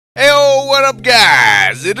what up,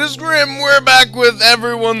 guys? It is Grim. We're back with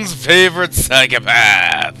everyone's favorite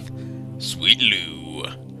psychopath, Sweet Lou.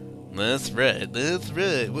 That's right.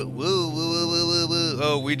 Whoa, whoa, whoa, whoa, whoa.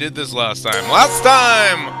 Oh, we did this last time. Last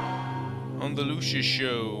time on the Lucius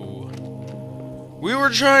show, we were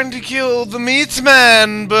trying to kill the meat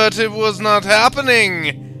man, but it was not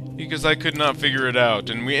happening because I could not figure it out,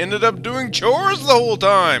 and we ended up doing chores the whole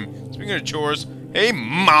time. Speaking of chores, hey,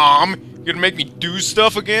 Mom. You gonna make me do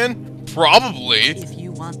stuff again? Probably. If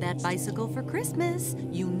you want that bicycle for Christmas,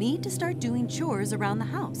 you need to start doing chores around the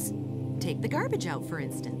house. Take the garbage out, for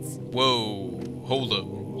instance. Whoa, hold up.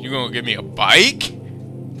 You gonna give me a bike?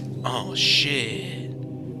 Oh,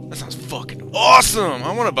 shit. That sounds fucking awesome.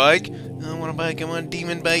 I want a bike. I want a bike. I want a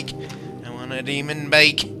demon bike. I want a demon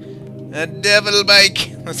bike. A devil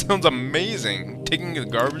bike. That sounds amazing. Taking the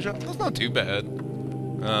garbage out? That's not too bad.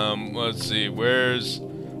 Let's see. Where's...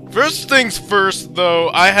 First things first, though,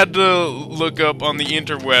 I had to look up on the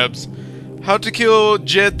interwebs how to kill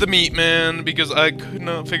Jed the Meat Man because I could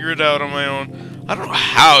not figure it out on my own. I don't know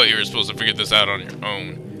how you're supposed to figure this out on your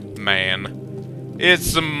own, man.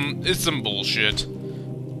 It's some bullshit.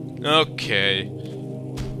 Okay.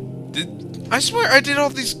 I swear I did all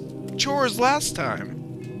these chores last time.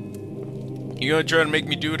 You gonna try to make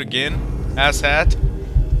me do it again, asshat?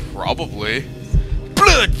 Probably.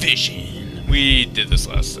 Blood fishing. We did this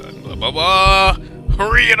last time. Blah, blah, blah.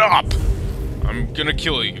 Hurry it up! I'm gonna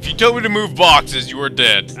kill you. If you tell me to move boxes, you are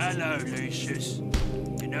dead. Hello, Lucius.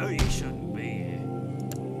 You know you shouldn't be here.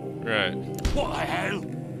 Right. What the hell?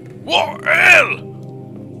 What the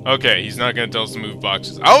hell? Okay, he's not gonna tell us to move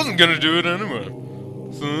boxes. I wasn't gonna do it anyway.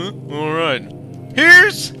 So, alright.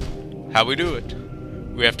 Here's how we do it.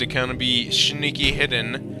 We have to kind of be sneaky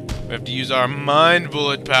hidden. We have to use our mind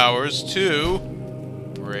bullet powers to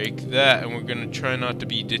break that, and we're gonna try not to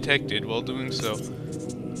be detected while doing so.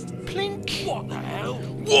 Plink! What the hell?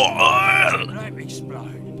 What? Let me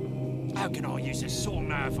explode. How can I use a saw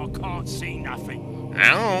now if I can't see nothing?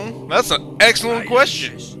 I don't know. That's an excellent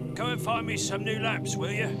question. Lucius, go and find me some new lamps,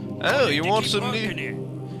 will you? Oh, you want some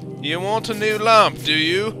new... You want a new lamp, do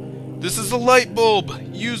you? This is a light bulb.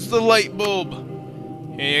 Use the light bulb.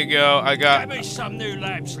 Here you go. I got... Give me some new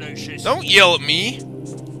lamps, Lucius. Don't yell at me.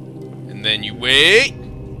 And then you wait.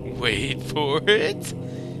 Wait for it.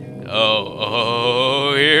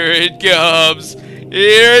 Oh, here it comes.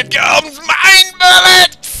 Here it comes, mind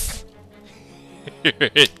bullets!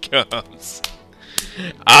 Here it comes.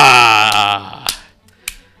 Ah.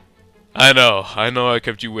 I know I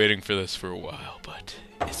kept you waiting for this for a while, but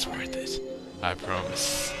it's worth it. I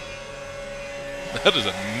promise. That is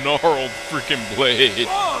a gnarled freaking blade.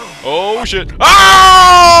 Oh, shit. Oh!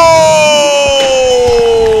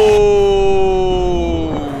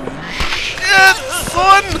 Shit,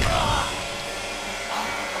 son!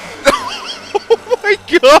 Oh my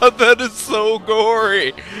god, that is so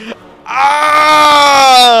gory.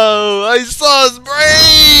 Ah! I saw his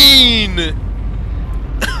brain!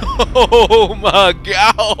 Oh my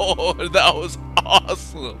god, that was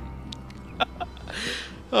awesome.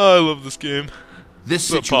 Oh, I love this game. This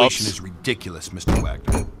situation is ridiculous, Mr.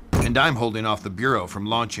 Wagner, and I'm holding off the Bureau from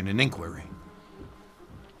launching an inquiry.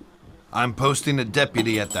 I'm posting a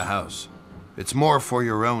deputy at the house. It's more for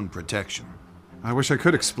your own protection. I wish I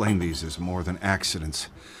could explain these as more than accidents,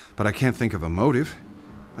 but I can't think of a motive.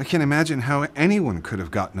 I can't imagine how anyone could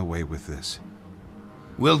have gotten away with this.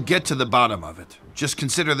 We'll get to the bottom of it. Just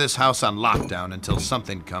consider this house on lockdown until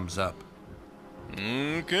something comes up.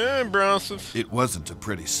 Okay, Broseph. It wasn't a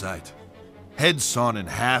pretty sight. Heads sawn in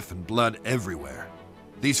half and blood everywhere.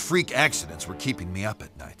 These freak accidents were keeping me up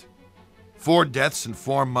at night. 4 deaths in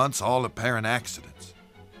 4 months, all apparent accidents.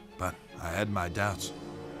 But I had my doubts.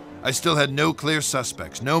 I still had no clear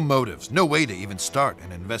suspects, no motives, no way to even start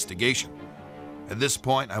an investigation. At this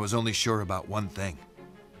point, I was only sure about one thing.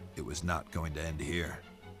 It was not going to end here.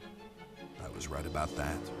 I was right about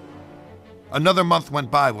that. Another month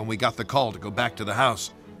went by when we got the call to go back to the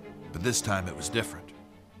house, but this time it was different.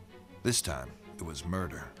 This time, it was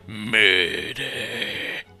murder. Murder.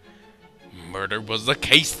 Murder was the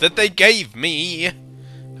case that they gave me.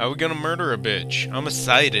 How are we gonna murder a bitch? I'm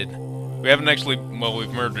excited. We haven't actually... Well, we've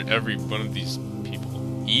murdered every one of these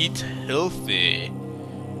people. Eat healthy.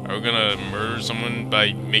 Are we gonna murder someone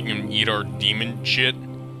by making them eat our demon shit?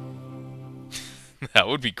 That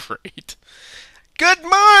would be great. Good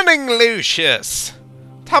morning, Lucius.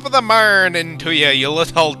 Top of the morning to you, you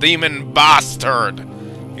little demon bastard.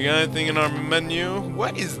 You got anything in our menu?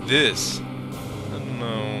 What is this? I don't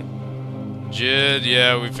know. Jed,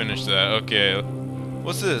 yeah, we finished that. Okay.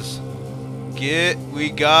 What's this?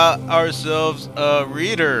 We got ourselves a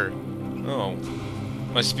reader. Oh.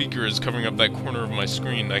 My speaker is covering up that corner of my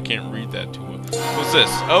screen. I can't read that too well. What's this?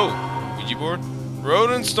 Oh, Ouija board?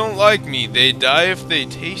 Rodents don't like me. They die if they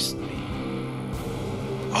taste me.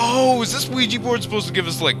 Oh, is this Ouija board supposed to give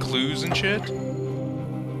us, like, clues and shit?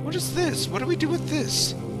 What is this? What do we do with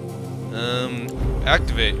this?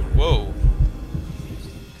 Activate. Whoa.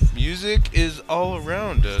 Music is all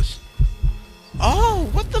around us. Oh,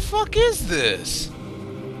 what the fuck is this?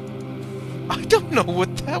 I don't know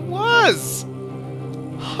what that was.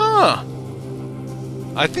 Huh.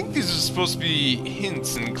 I think these are supposed to be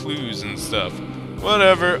hints and clues and stuff.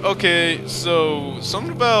 Whatever. Okay, so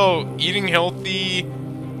something about eating healthy.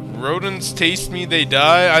 Rodents taste me, they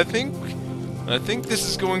die. I think this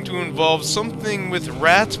is going to involve something with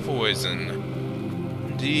rat poison.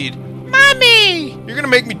 Indeed. Mommy! You're gonna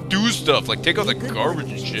make me do stuff, like take out the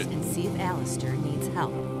garbage and shit. And see if Alistair needs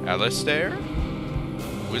help. Alistair?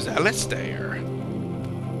 Who's Alistair?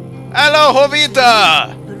 Hello,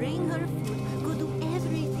 Jovita! Bring her food, go do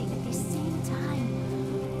everything at the same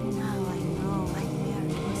time. Now I know why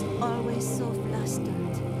Mary was always so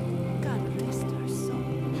flustered. God rest her soul.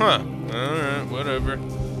 Huh. Alright, whatever.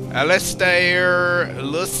 Alistair,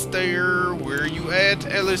 where you at,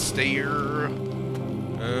 Alistair?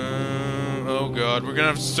 Oh god, we're gonna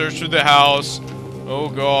have to search through the house. Oh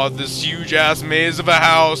god, this huge ass maze of a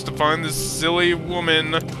house to find this silly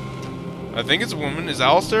woman. I think it's a woman. Is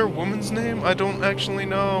Alistair a woman's name? I don't actually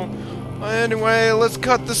know. Anyway, let's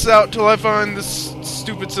cut this out till I find this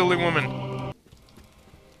stupid silly woman.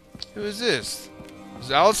 Who is this?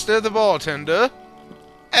 Is Alistair the bartender?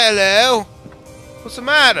 Hello? What's the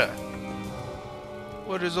matter?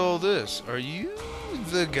 What is all this? Are you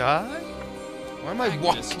the guy? Why am I Agnes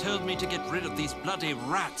walking? told me to get rid of these bloody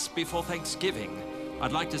rats before Thanksgiving.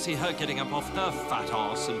 I'd like to see her getting up off her fat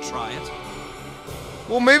arse and try it.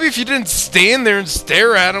 Well, maybe if you didn't stand there and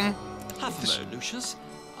stare at him. Hello, Lucius.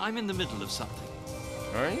 I'm in the middle of something.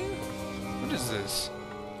 Are you? What is this?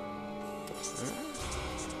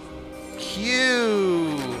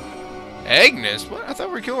 Cute. Agnes? What? I thought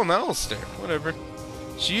we were killing Alistair. Whatever.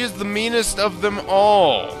 She is the meanest of them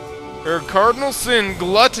all. Her cardinal sin,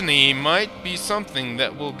 gluttony, might be something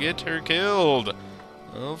that will get her killed.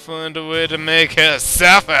 I'll find a way to make her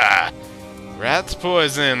suffer. Rat's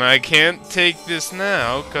poison. I can't take this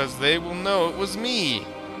now, cause they will know it was me.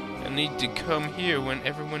 I need to come here when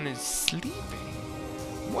everyone is sleeping.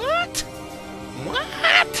 What?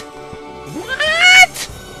 What? What?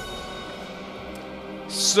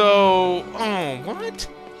 So, oh, what?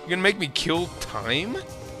 You're gonna make me kill time?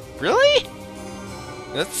 Really?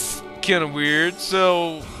 That's kind of weird.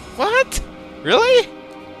 So, what? Really?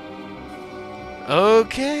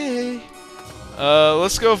 Okay.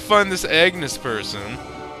 Let's go find this Agnes person.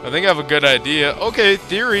 I think I have a good idea. Okay,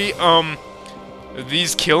 theory.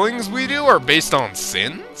 These killings we do are based on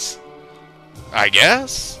sins? I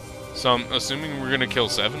guess. So I'm assuming we're gonna kill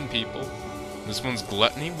 7 people. This one's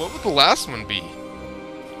gluttony. What would the last one be?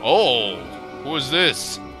 Oh, who is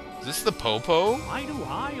this? Is this the Popo? Why do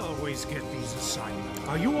I always get these assignments?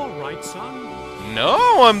 Are you alright, son?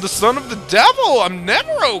 No, I'm the son of the devil. I'm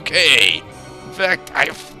never okay. In fact, I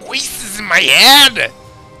have voices in my head.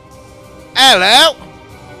 Hello?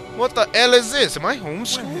 What the hell is this? Am I Where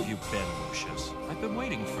homeschooled? have you been, Lucius? I've been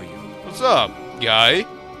waiting for you. What's up, guy?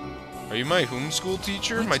 Are you my homeschool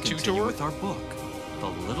teacher? Let's My continue tutor? with our book, The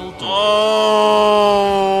Little Door.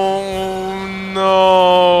 Oh His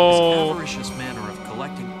no! avaricious manner of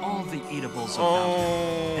collecting all the eatables about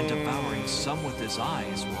him and devouring some with his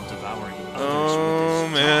eyes while devouring others Oh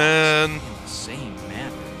with his man! jaws in the same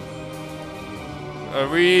manner. Are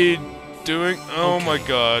we doing? Oh Okay. my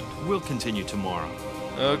god! We'll continue tomorrow.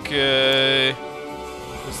 Okay.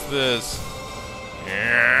 What's this?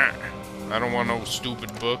 Yeah. I don't want no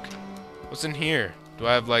stupid book. What's in here? Do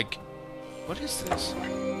I have like... What is this?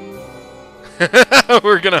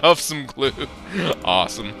 We're gonna huff some glue.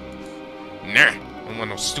 Awesome. Nah. I don't want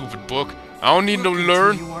no stupid book. I don't need to We'll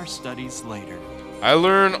learn. continue our studies later. I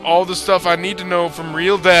learn all the stuff I need to know from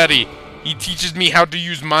real daddy. He teaches me how to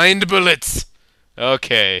use mind bullets.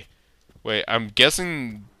 Okay. Wait, I'm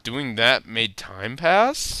guessing doing that made time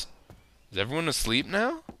pass? Is everyone asleep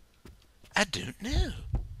now? I don't know.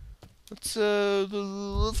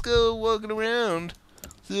 Let's go walking around.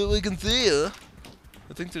 See what we can see.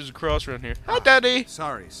 I think there's a cross around here. Hi, Daddy.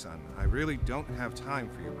 Sorry, son. I really don't have time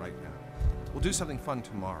for you right now. We'll do something fun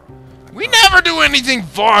tomorrow. We never do anything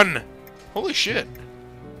fun. Holy shit.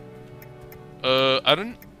 I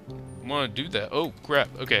didn't want to do that. Oh crap.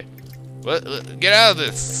 Okay. What? Get out of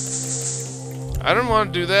this. I didn't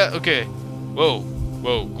want to do that. Okay. Whoa.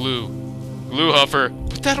 Whoa. Glue. Glue huffer.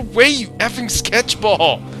 Put that away, you effing sketch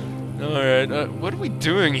ball. Alright, what are we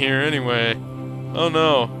doing here anyway? Oh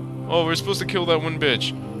no. Oh, we're supposed to kill that one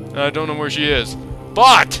bitch. I don't know where she is.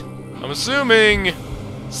 But! I'm assuming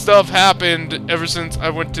stuff happened ever since I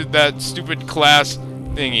went to that stupid class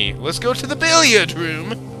thingy. Let's go to the billiard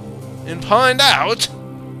room and find out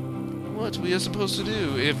what we are supposed to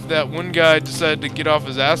do if that one guy decided to get off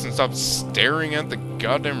his ass and stop staring at the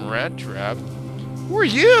goddamn rat trap. Who are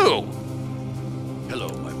you? Hello,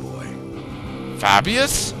 my boy.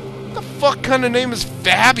 Fabius? What the fuck kind of name is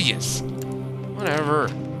Fabius? Whatever.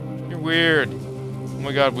 You're weird. Oh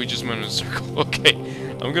my god, we just went in a circle. Okay,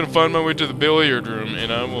 I'm gonna find my way to the billiard room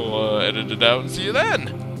and I will edit it out and see you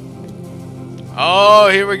then. Oh,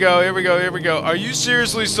 here we go, here we go, here we go. Are you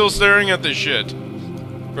seriously still staring at this shit?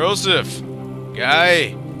 Broseph.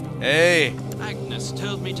 Guy. Hey. Agnes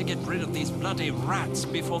told me to get rid of these bloody rats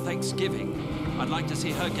before Thanksgiving. I'd like to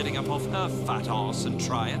see her getting up off her fat ass and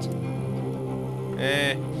try it.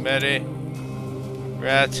 Hey, Betty.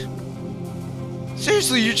 Rat.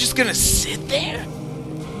 Seriously, you're just gonna sit there?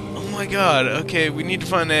 Oh my god, okay, we need to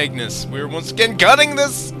find Agnes. We're once again cutting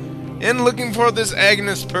this and looking for this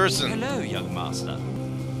Agnes person. Hello, young master.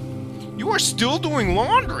 You are still doing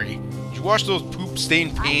laundry? Did you wash those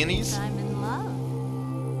poop-stained panties? I'm in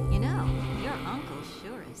love. You know, your uncle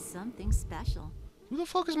sure is something special. Who the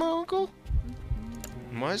fuck is my uncle?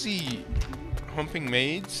 Why is he humping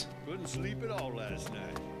maids? Couldn't sleep at all last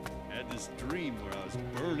night. Had this dream where I was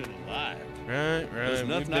burning alive. Right, There's we've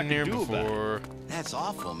nothing I been can here do about it. before. That's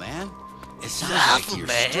awful, man. It sounds Awful, like you're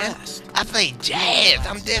man. stressed. I play jazz.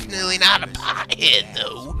 I'm definitely not a pothead,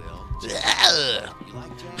 though. Ugh. You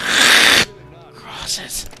like jazz?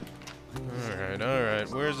 Crosses. Alright.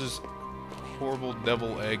 Where's this horrible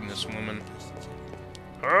devil Agnes woman?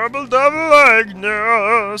 Horrible devil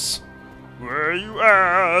Agnes! Where you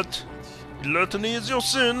at? Gluttony is your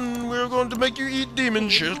sin. We're going to make you eat demon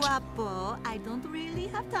shit. Guapo, I don't really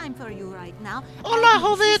have time for you right now. Hola,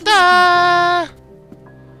 Jovita.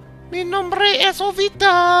 Mi nombre es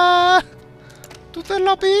Jovita. Tu te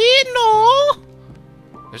lo vino?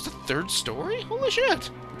 There's a third story? Holy shit!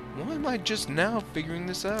 Why am I just now figuring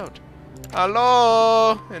this out?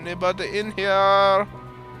 Hello? Anybody in here?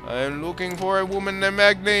 I'm looking for a woman named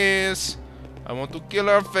Agnes. I want to kill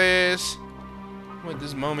her face. Wait, this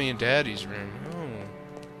is mommy and daddy's room.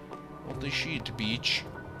 Oh. Holy shit, beach.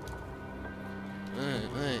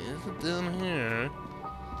 Wait, is it down here?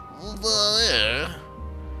 Over there?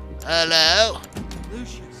 Hello?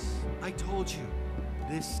 Lucius, I told you,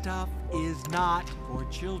 this stuff is not for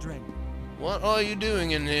children. What are you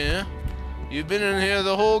doing in here? You've been in here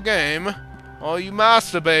the whole game. Are you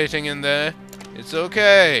masturbating in there? It's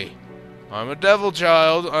okay. I'm a devil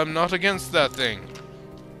child. I'm not against that thing.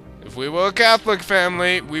 If we were a Catholic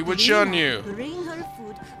family, we would shun you. Bring her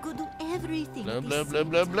food. Go do everything. Blah at blah the blah same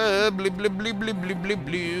blah time. blah blah blah blah blah blah blah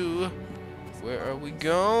blah. Where are we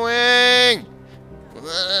going?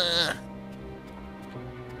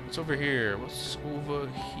 What's over here? What's over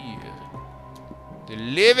here? The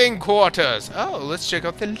living quarters. Oh, let's check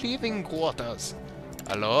out the living quarters.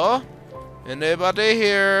 Hello? Anybody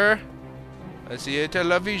here? I see a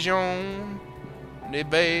television, a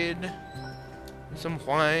bed, some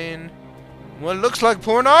wine. What looks like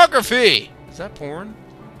pornography. Is that porn?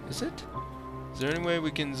 Is it? Is there any way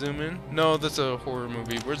we can zoom in? No, that's a horror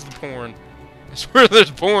movie. Where's the porn? I swear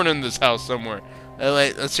there's porn in this house somewhere. Oh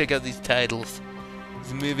wait, let's check out these titles.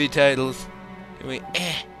 These movie titles. Wait,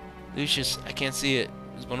 Lucius, I can't see it.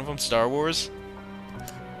 Is one of them Star Wars?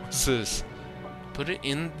 What's this? Put it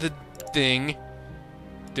in the thing.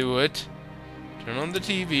 Do it. Turn on the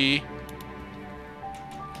TV.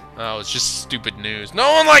 Oh, it's just stupid news.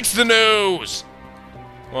 No one likes the news!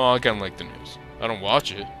 Well, I kind of like the news. I don't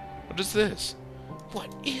watch it. What is this?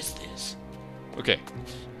 What is this? Okay.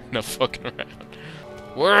 No fucking around.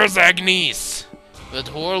 Where's Agnes? That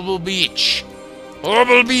horrible beach.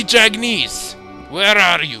 Horrible beach, Agnes! Where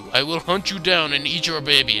are you? I will hunt you down and eat your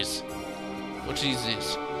babies. What is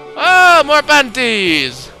this? Oh, more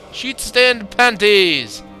panties! Sheet stand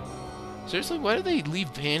panties! Seriously, why do they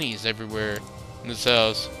leave panties everywhere in this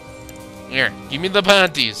house? Here, give me the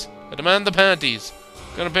panties. I demand the panties.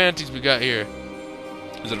 What kind of panties we got here?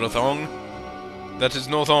 Is it a thong? That is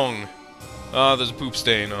no thong. Ah, there's a poop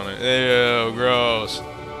stain on it. Ew, gross.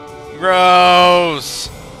 Gross!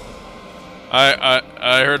 I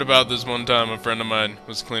heard about this one time. A friend of mine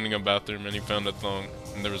was cleaning a bathroom and he found a thong.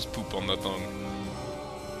 And there was poop on that thong.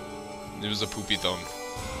 It was a poopy thong.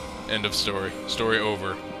 End of story. Story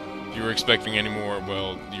over. If you were expecting any more,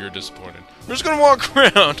 well, you're disappointed. We're just gonna walk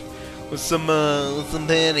around with some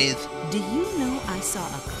panties. Do you know I saw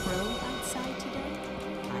a crow outside today?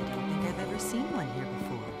 I don't think I've ever seen one here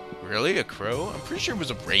before. really? A crow? I'm pretty sure it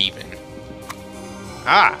was a raven.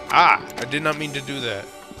 I did not mean to do that.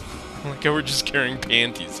 Like how we're just carrying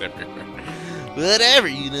panties everywhere. Whatever,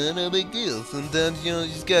 you know, no big deal. Sometimes, you know, you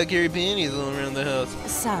just gotta carry panties all around the house.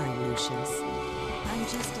 Sorry, Lucius. I'm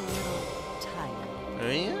just a little tired.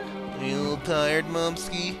 Are you? Are you a little tired,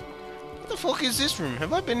 Momski? What the fuck is this room?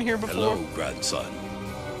 Have I been here before? Hello, grandson.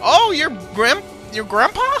 Oh, your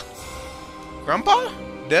grandpa? Grandpa?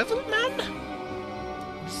 Devil man?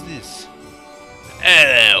 What's this?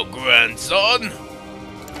 Hello, grandson.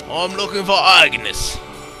 I'm looking for Agnes.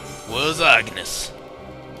 Where's Agnes?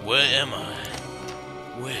 Where am I?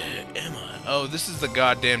 Where am I? Oh, this is the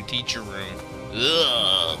goddamn teacher room.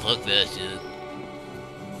 Ugh, fuck that shit.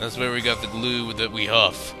 That's where we got the glue that we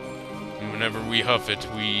huff. And whenever we huff it,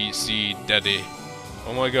 we see Daddy.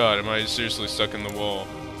 Oh my god, am I seriously stuck in the wall?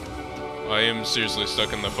 I am seriously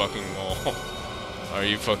stuck in the fucking wall. Are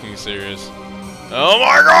you fucking serious? Oh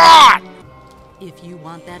my god! If you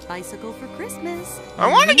want that bicycle for Christmas, I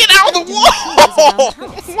want to get out of the wall!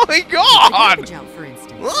 Oh my god! Take the garbage out, for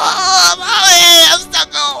instance. Oh, Mommy, I'm stuck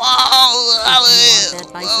on the wall. If you want that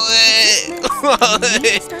bicycle for Christmas, you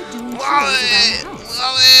need to start doing chores around the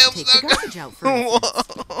house. Take the garbage out, for instance.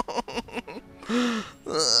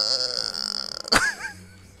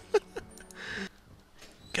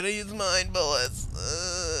 Can I use mind bullets?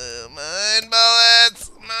 Mind bullets!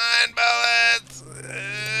 Mind bullets!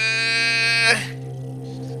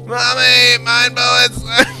 Mommy! Mind bullets!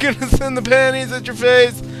 I'm gonna send the panties at your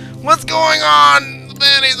face! What's going on? The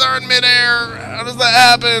panties are in midair! How does that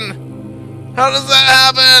happen? How does that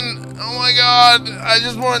happen? Oh my god! I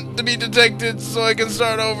just want to be detected so I can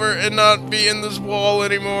start over and not be in this wall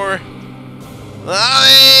anymore.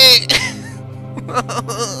 Mommy!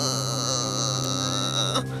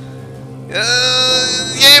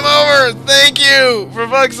 Game over! Thank you! For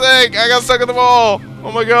fuck's sake! I got stuck in the wall!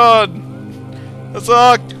 Oh my god! That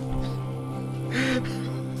sucked!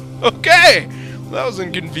 Okay! Well, that was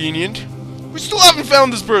inconvenient. We still haven't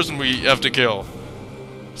found this person we have to kill.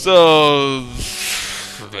 So...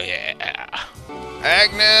 yeah.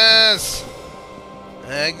 Agnes!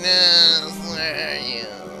 Agnes, where are you?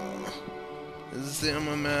 Does it say on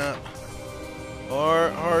my map?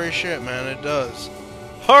 Holy shit, man, it does.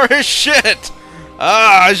 Holy shit!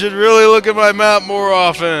 Ah, I should really look at my map more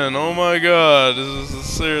often. Oh my god, this is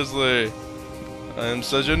seriously. I am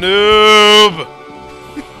such a noob!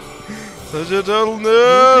 Such a total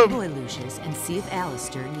noob! Good boy, Lucius, and see if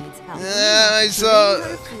Alistair needs help. Yeah, I saw.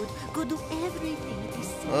 Go do everything.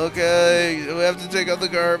 Okay, we have to take out the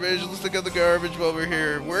garbage. Let's take out the garbage while we're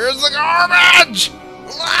here. Where's the garbage?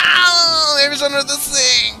 Wow, maybe it's under the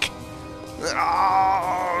sink.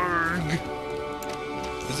 Arrgh.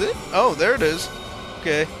 Is it? Oh, there it is.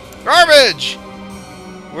 Okay. Garbage!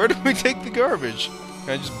 Where do we take the garbage?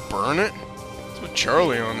 Can I just burn it? That's what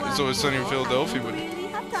Charlie on It's Always Sunny in Philadelphia would. Really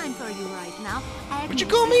have time for you right now. Would you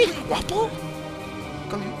call me Wapple?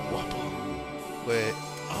 Call you Wapple. Wait.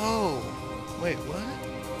 Oh. Wait, what?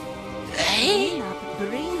 Hey?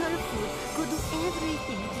 Bring her food. Go do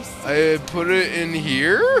everything. I put it in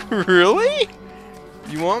here? Really?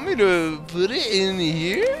 You want me to put it in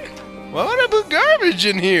here? Why would I put garbage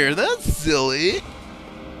in here? That's silly.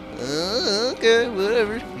 Okay,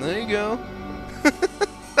 whatever. There you go.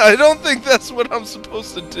 I don't think that's what I'm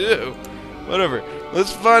supposed to do. Whatever.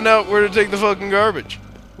 Let's find out where to take the fucking garbage.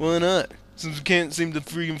 Why not? Since we can't seem to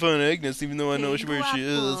freaking find Agnes, even though I know where she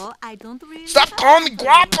is. I don't really Stop calling me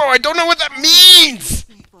guapo! I don't know what that means!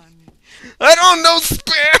 I don't know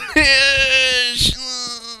Spanish!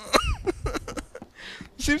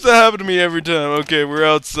 Seems to happen to me every time. Okay, we're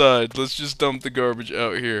outside. Let's just dump the garbage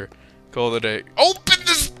out here. Call it a day. Open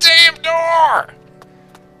this damn door!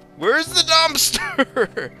 Where's the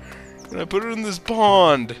dumpster? Can I put it in this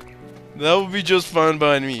pond? That would be just fine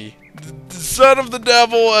by me. The son of the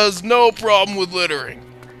devil has no problem with littering.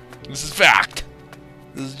 This is fact.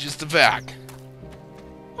 This is just a fact.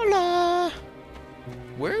 Hola.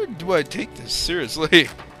 Where do I take this? Seriously.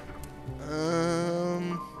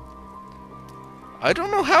 I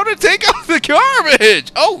don't know how to take out the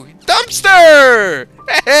garbage! Oh, dumpster!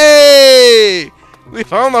 Hey! We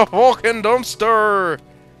found the fucking dumpster!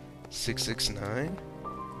 669?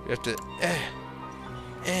 We have to...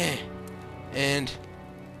 and...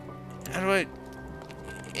 How do I...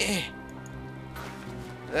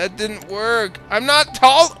 That didn't work! I'm not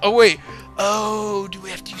tall... Oh, wait. Oh, do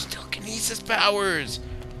we have to use telekinesis powers?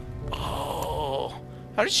 Oh...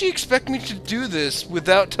 How did she expect me to do this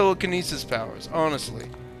without telekinesis powers? Honestly.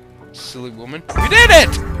 Silly woman. We did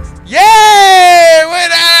it! Yay! We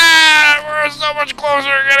did it! We're so much closer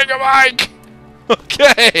to getting a bike!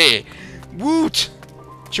 Okay! Woot!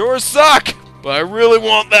 Chores suck, but I really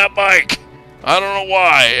want that bike. I don't know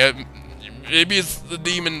why. Maybe it's the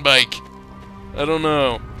demon bike. I don't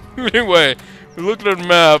know. Anyway, we looked at a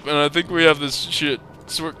map, and I think we have this shit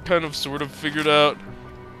sort of figured out.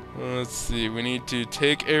 Let's see. We need to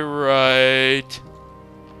take a right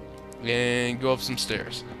and go up some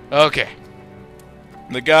stairs. Okay.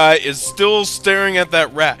 The guy is still staring at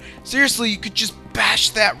that rat. Seriously, you could just bash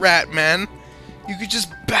that rat, man. You could just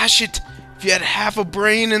bash it if you had half a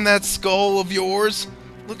brain in that skull of yours.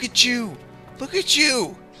 Look at you. Look at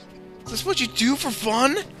you. Is this what you do for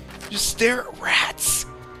fun? Just stare at rats?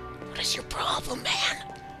 What is your problem, man?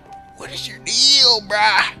 What is your deal,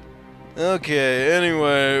 brah? Okay,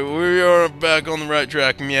 anyway, we are back on the right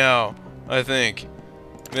track, meow. I think.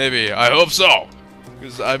 Maybe. I hope so.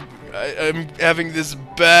 Because I'm having this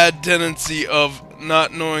bad tendency of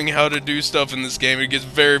not knowing how to do stuff in this game. It gets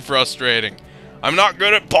very frustrating. I'm not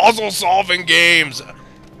good at puzzle-solving games.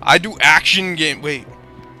 I do action game. Wait.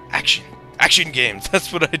 Action games.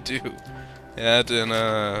 That's what I do. That and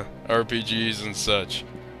RPGs and such.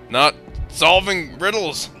 Not solving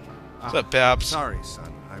riddles. What's up, Paps? Sorry,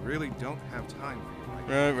 son. I really don't have time for you right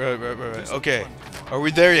now. Right. Okay. Are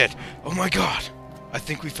we there yet? Oh my god. I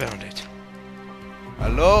think we found it.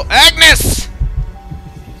 Hello, Agnes!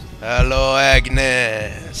 Hello,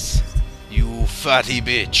 Agnes. You fatty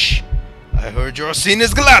bitch. I heard your sin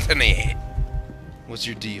is gluttony. What's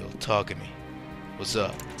your deal? Talk to me. What's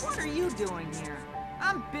up? What are you doing here?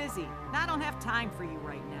 I'm busy, and I don't have time for you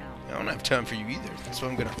right now. I don't have time for you either. That's why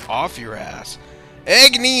I'm gonna off your ass.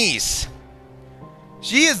 Agnes!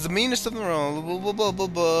 She is the meanest of them all. Blah, blah, blah,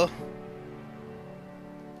 blah.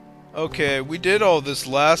 Okay, we did all this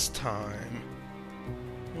last time.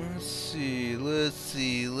 Let's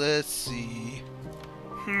see.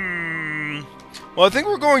 Well, I think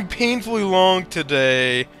we're going painfully long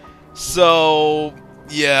today. So,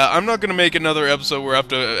 yeah, I'm not gonna make another episode where I have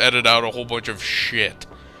to edit out a whole bunch of shit.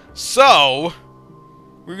 So,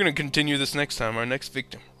 we're gonna continue this next time. Our next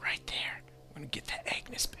victim, right there. We're gonna get that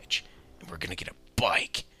Agnes bitch. And we're gonna get a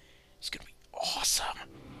bike. It's gonna be awesome.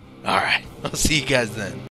 Alright, I'll see you guys then.